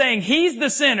 rather than saying he's the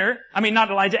sinner,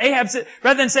 Ahab said,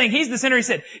 rather than saying he's the sinner, he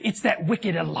said, it's that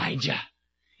wicked Elijah.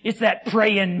 It's that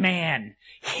praying man.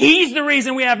 He's the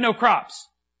reason we have no crops.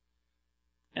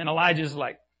 And Elijah's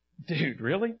like, dude,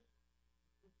 really?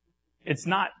 It's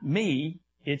not me,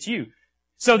 it's you.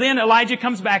 So then Elijah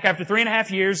comes back after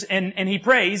 3.5 years and he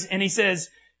prays and he says,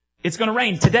 it's going to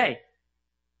rain today.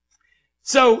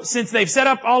 So since they've set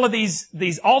up all of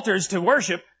these altars to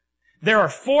worship, there are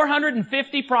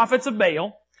 450 prophets of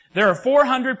Baal. There are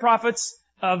 400 prophets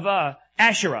of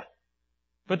Asherah.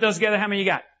 Put those together, how many you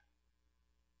got?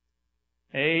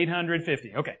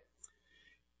 850. Okay.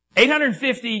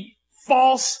 850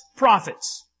 false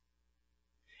prophets.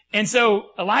 And so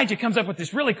Elijah comes up with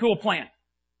this really cool plan.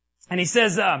 And he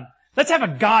says, let's have a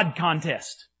God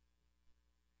contest.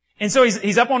 And so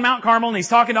he's up on Mount Carmel and he's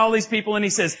talking to all these people and he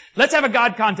says, let's have a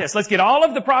God contest. Let's get all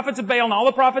of the prophets of Baal and all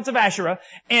the prophets of Asherah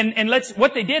and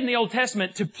what they did in the Old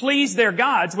Testament to please their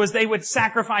gods was they would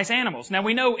sacrifice animals. Now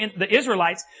we know in the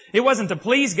Israelites, it wasn't to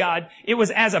please God, it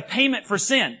was as a payment for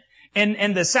sin.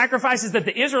 And the sacrifices that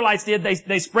the Israelites did,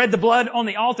 they spread the blood on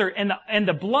the altar and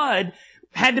the blood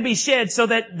had to be shed so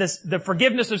that the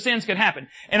forgiveness of sins could happen.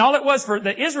 And all it was for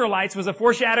the Israelites was a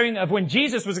foreshadowing of when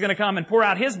Jesus was going to come and pour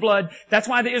out His blood. That's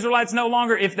why the Israelites no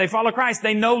longer, if they follow Christ,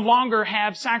 they no longer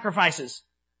have sacrifices.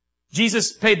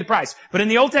 Jesus paid the price. But in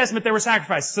the Old Testament, there were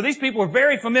sacrifices. So these people were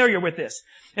very familiar with this.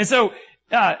 And so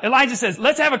Elijah says,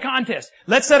 let's have a contest.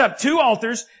 Let's set up 2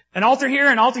 altars, an altar here,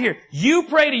 an altar here. You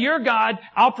pray to your God,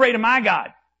 I'll pray to my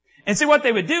God. And see what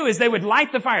they would do is they would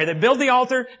light the fire. They'd build the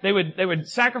altar, they would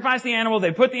sacrifice the animal,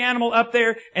 they'd put the animal up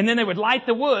there, and then they would light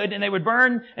the wood and they would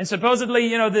burn, and supposedly,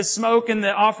 this smoke and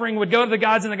the offering would go to the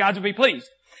gods and the gods would be pleased.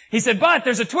 He said, but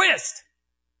there's a twist.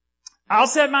 I'll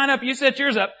set mine up, you set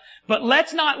yours up, but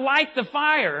let's not light the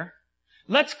fire.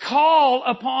 Let's call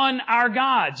upon our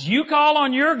gods. You call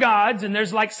on your gods, and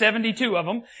there's like 72 of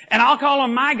them, and I'll call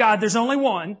on my God, there's only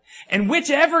one, and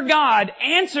whichever God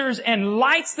answers and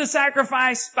lights the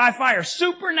sacrifice by fire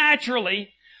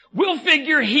supernaturally, we'll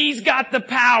figure he's got the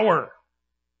power.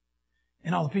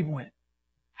 And all the people went,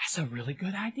 that's a really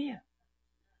good idea.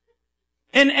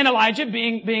 And Elijah,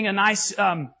 being a nice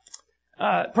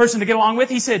person to get along with,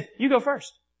 he said, you go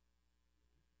first.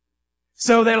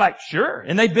 So they're like, sure.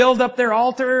 And they build up their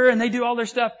altar and they do all their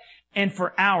stuff. And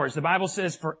for hours, the Bible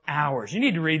says for hours. You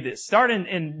need to read this. Start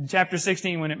in chapter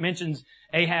 16 when it mentions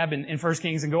Ahab in 1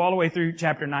 Kings and go all the way through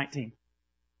chapter 19.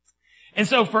 And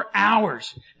so for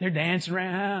hours, they're dancing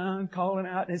around, calling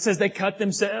out. And it says they cut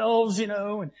themselves,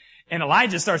 and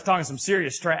Elijah starts talking some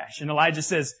serious trash. And Elijah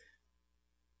says,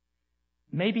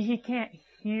 maybe he can't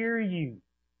hear you.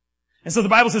 And so the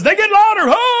Bible says they get louder.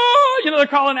 Oh, they're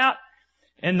calling out.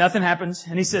 And nothing happens.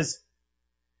 And he says,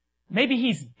 maybe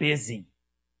he's busy.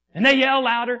 And they yell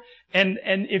louder. And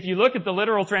if you look at the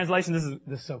literal translation, this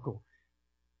is so cool.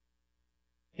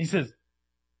 He says,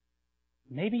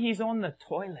 maybe he's on the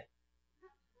toilet.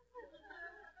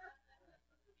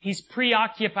 He's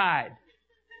preoccupied.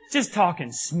 Just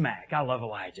talking smack. I love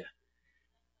Elijah.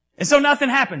 And so nothing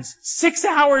happens. 6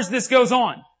 hours this goes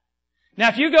on. Now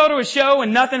if you go to a show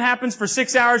and nothing happens for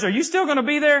 6 hours, are you still going to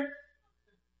be there?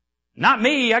 Not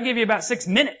me. I'll give you about 6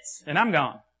 minutes and I'm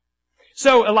gone.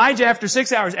 So Elijah, after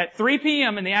 6 hours, at 3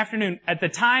 p.m. in the afternoon, at the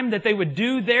time that they would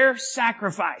do their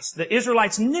sacrifice, the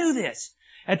Israelites knew this.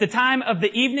 At the time of the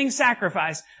evening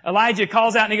sacrifice, Elijah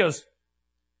calls out and he goes,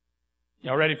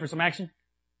 y'all ready for some action?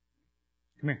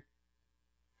 Come here.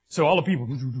 So all the people,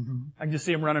 I can just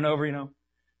see them running over,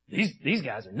 These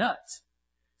guys are nuts.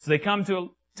 So they come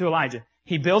to Elijah.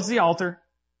 He builds the altar,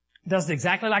 does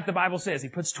exactly like the Bible says. He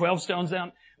puts 12 stones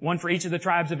down, one for each of the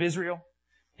tribes of Israel.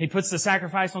 He puts the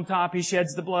sacrifice on top. He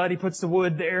sheds the blood. He puts the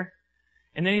wood there.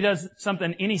 And then he does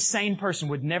something any sane person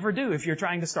would never do if you're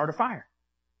trying to start a fire.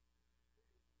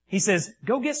 He says,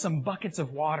 go get some buckets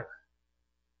of water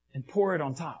and pour it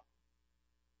on top.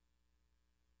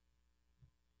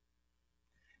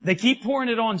 They keep pouring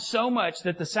it on so much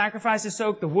that the sacrifice is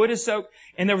soaked, the wood is soaked,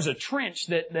 and there was a trench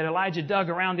that Elijah dug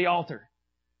around the altar.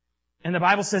 And the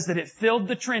Bible says that it filled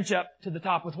the trench up to the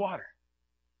top with water.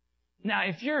 Now,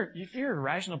 if you're a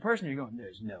rational person, you're going,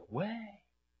 there's no way.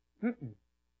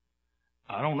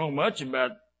 I don't know much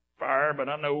about fire, but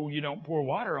I know you don't pour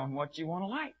water on what you want to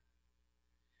light.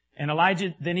 And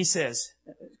Elijah, then he says,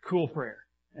 cool prayer.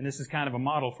 And this is kind of a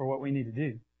model for what we need to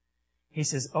do. He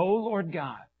says, "Oh Lord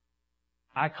God,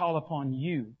 I call upon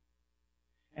you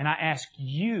and I ask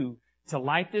you to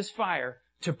light this fire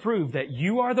to prove that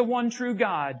you are the one true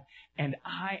God and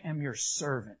I am your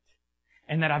servant.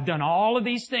 And that I've done all of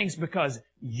these things because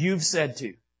you've said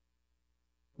to."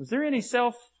 Was there any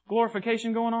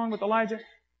self-glorification going on with Elijah?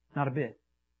 Not a bit.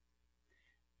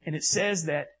 And it says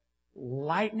that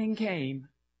lightning came,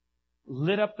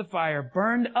 lit up the fire,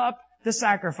 burned up the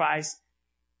sacrifice,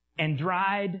 and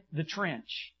dried the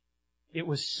trench. It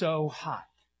was so hot.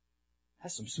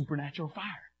 That's some supernatural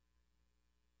fire.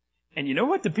 And you know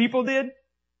what the people did?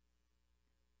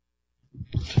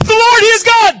 The Lord, He is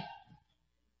God!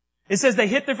 It says they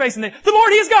hit their face and the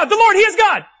Lord, He is God! The Lord, He is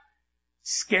God!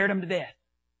 Scared them to death.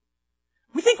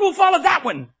 We think we'll follow that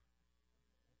one.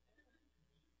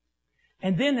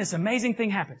 And then this amazing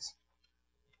thing happens.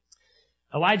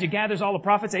 Elijah gathers all the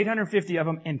prophets, 850 of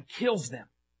them, and kills them.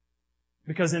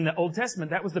 Because in the Old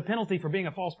Testament, that was the penalty for being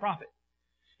a false prophet.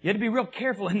 You had to be real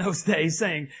careful in those days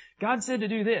saying, God said to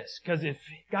do this, because if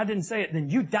God didn't say it, then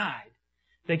you died.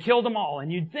 They killed them all.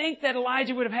 And you'd think that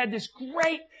Elijah would have had this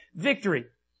great victory.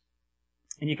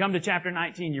 And you come to chapter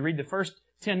 19, you read the first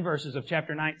 10 verses of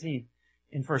chapter 19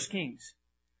 in 1 Kings.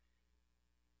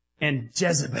 And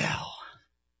Jezebel.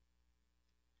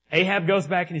 Ahab goes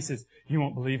back and he says, you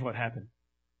won't believe what happened.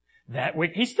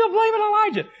 He's still blaming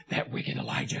Elijah. That wicked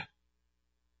Elijah.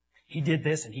 He did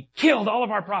this and he killed all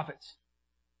of our prophets.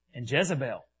 And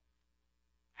Jezebel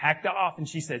hacked off and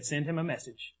she said, send him a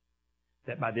message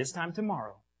that by this time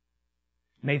tomorrow,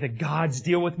 may the gods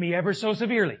deal with me ever so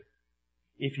severely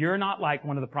if you're not like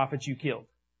one of the prophets you killed.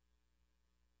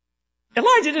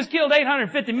 Elijah just killed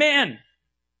 850 men.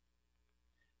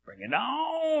 Bring it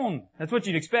on. That's what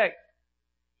you'd expect.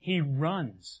 He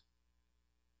runs.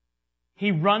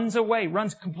 He runs away,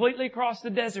 runs completely across the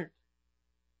desert.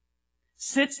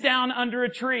 Sits down under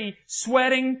a tree,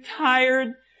 sweating, tired,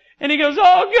 and he goes,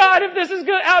 oh God, if this is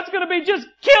good, how it's going to be, just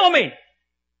kill me.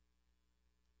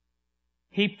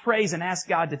 He prays and asks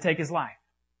God to take his life.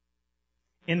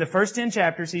 In the first 10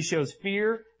 chapters, he shows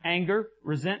fear, anger,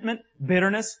 resentment,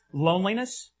 bitterness,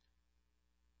 loneliness.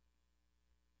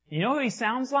 You know who he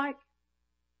sounds like?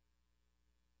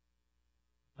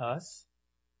 Us.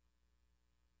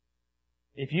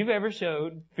 If you've ever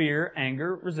showed fear,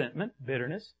 anger, resentment,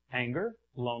 bitterness, anger,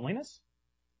 loneliness,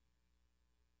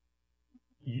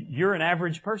 you're an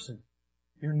average person.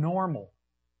 You're normal.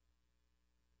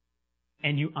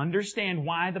 And you understand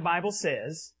why the Bible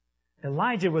says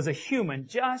Elijah was a human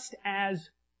just as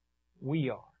we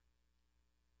are.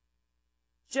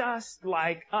 Just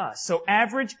like us. So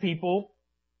average people,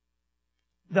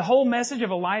 the whole message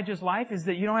of Elijah's life is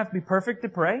that you don't have to be perfect to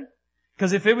pray.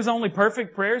 Because if it was only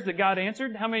perfect prayers that God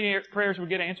answered, how many prayers would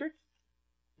get answered?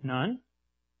 None.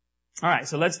 All right,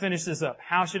 so let's finish this up.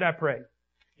 How should I pray?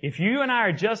 If you and I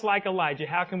are just like Elijah,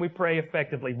 how can we pray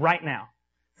effectively right now?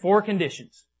 4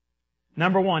 conditions.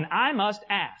 Number 1, I must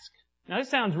ask. Now, this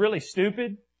sounds really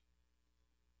stupid,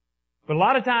 but a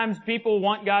lot of times people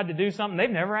want God to do something they've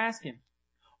never asked Him.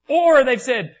 Or they've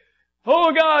said,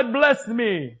 oh, God, bless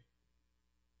me.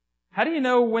 How do you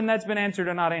know when that's been answered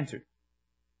or not answered?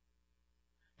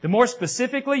 The more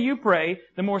specifically you pray,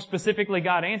 the more specifically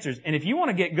God answers. And if you want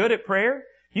to get good at prayer,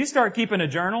 you start keeping a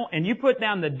journal and you put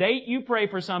down the date you pray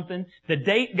for something, the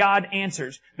date God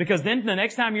answers. Because then the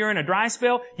next time you're in a dry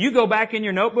spell, you go back in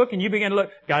your notebook and you begin to look,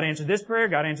 God answered this prayer,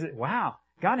 God answered it. Wow,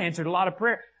 God answered a lot of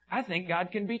prayer. I think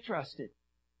God can be trusted.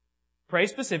 Pray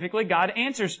specifically, God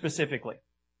answers specifically.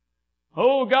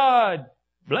 Oh God,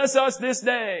 bless us this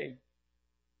day.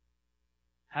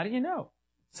 How do you know?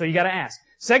 So you got to ask.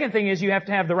 Second thing is you have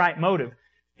to have the right motive.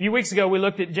 A few weeks ago we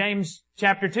looked at James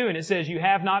chapter 2 and it says you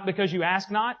have not because you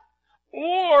ask not.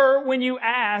 Or when you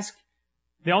ask,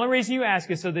 the only reason you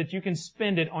ask is so that you can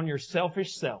spend it on your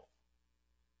selfish self.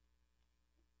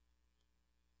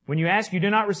 When you ask, you do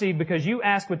not receive because you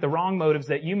ask with the wrong motives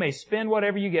that you may spend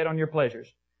whatever you get on your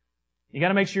pleasures. You got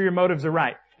to make sure your motives are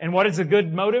right. And what is a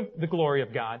good motive? The glory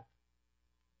of God.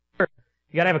 You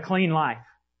got to have a clean life.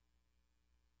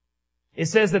 It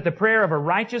says that the prayer of a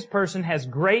righteous person has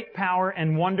great power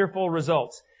and wonderful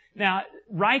results. Now,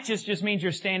 righteous just means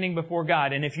you're standing before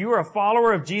God. And if you are a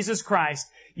follower of Jesus Christ,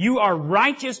 you are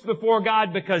righteous before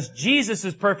God because Jesus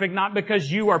is perfect, not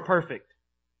because you are perfect.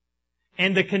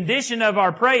 And the condition of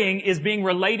our praying is being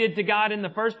related to God in the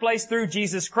first place through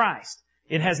Jesus Christ.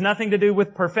 It has nothing to do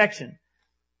with perfection.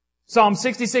 Psalm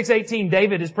 66:18,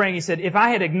 David is praying. He said, if I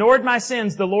had ignored my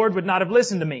sins, the Lord would not have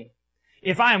listened to me.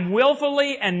 If I am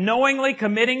willfully and knowingly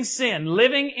committing sin,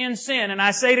 living in sin, and I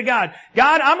say to God,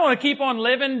 God, I'm going to keep on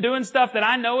living, doing stuff that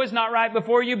I know is not right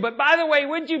before you, but by the way,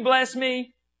 would you bless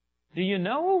me? Do you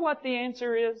know what the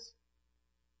answer is?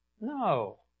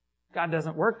 No. God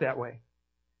doesn't work that way.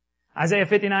 Isaiah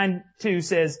 59:2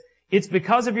 says, it's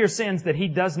because of your sins that He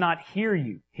does not hear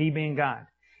you, He being God.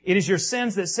 It is your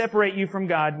sins that separate you from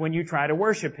God when you try to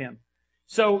worship Him.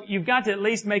 So you've got to at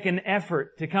least make an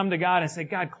effort to come to God and say,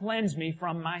 God, cleanse me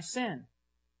from my sin.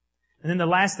 And then the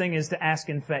last thing is to ask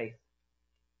in faith.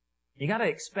 You got to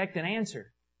expect an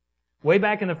answer. Way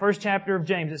back in the first chapter of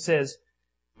James, it says,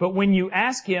 but when you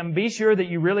ask Him, be sure that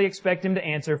you really expect Him to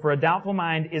answer, for a doubtful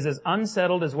mind is as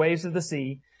unsettled as waves of the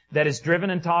sea. that is driven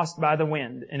and tossed by the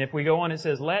wind. And if we go on, it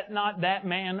says, let not that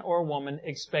man or woman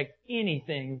expect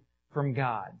anything from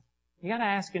God. You gotta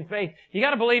ask in faith. You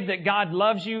gotta believe that God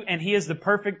loves you and He is the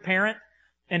perfect parent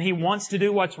and He wants to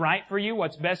do what's right for you,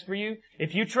 what's best for you.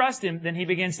 If you trust Him, then He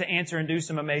begins to answer and do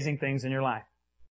some amazing things in your life.